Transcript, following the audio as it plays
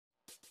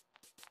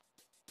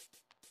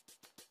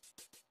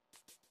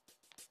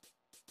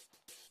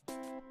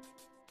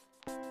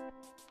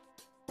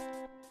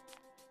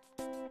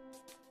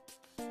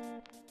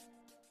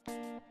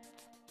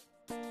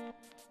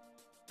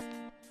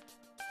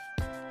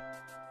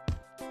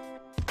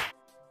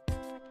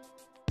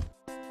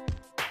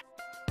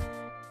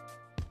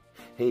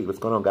Hey, what's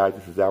going on, guys?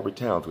 This is Albert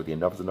Towns with the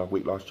Enough is Enough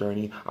Weight Loss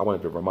Journey. I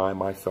wanted to remind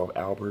myself,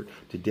 Albert,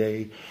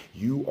 today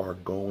you are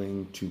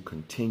going to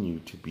continue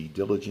to be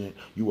diligent.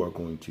 You are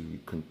going to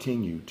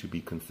continue to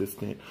be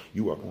consistent.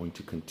 You are going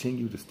to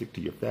continue to stick to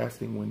your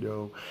fasting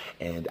window.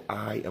 And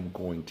I am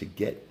going to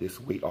get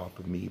this weight off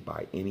of me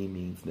by any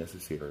means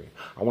necessary.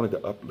 I wanted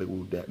to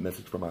upload that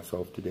message for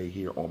myself today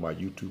here on my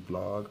YouTube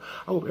vlog.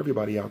 I hope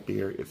everybody out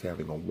there is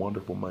having a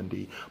wonderful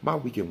Monday. My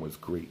weekend was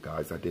great,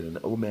 guys. I did an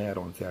OMAD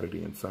on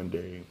Saturday and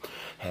Sunday.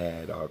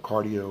 Had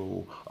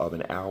cardio of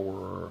an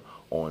hour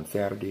on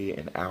Saturday,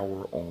 an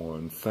hour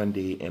on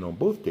Sunday, and on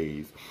both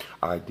days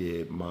I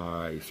did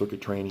my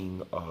circuit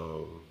training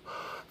of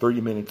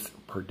 30 minutes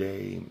per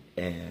day,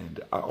 and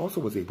I also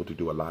was able to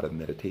do a lot of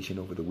meditation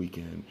over the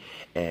weekend,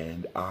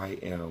 and I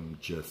am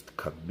just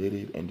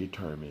committed and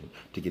determined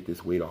to get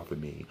this weight off of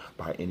me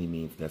by any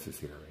means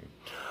necessary.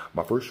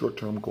 My first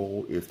short-term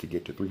goal is to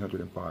get to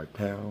 305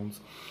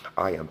 pounds.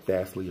 I am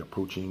fastly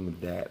approaching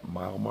that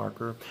mile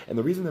marker, and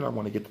the reason that I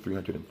want to get to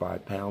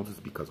 305 pounds is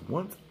because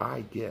once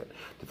I get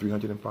to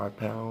 305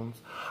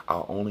 pounds,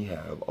 I'll only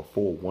have a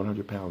full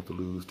 100 pounds to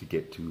lose to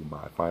get to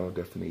my final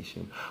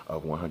destination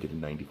of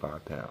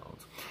 195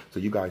 pounds. So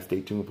you guys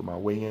stay tuned for my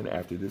weigh-in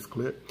after this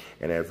clip,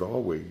 and as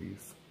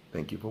always,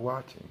 thank you for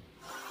watching.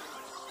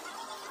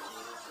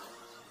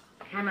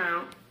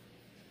 Hello.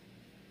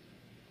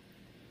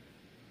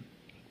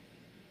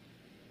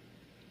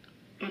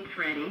 It's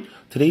ready.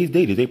 Today's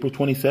date is April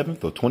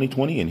 27th of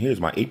 2020, and here's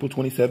my April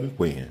 27th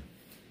weigh-in.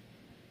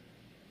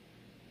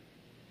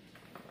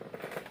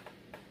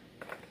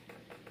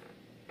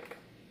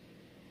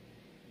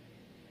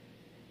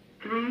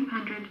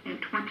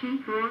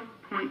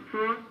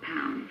 $324.4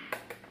 pounds.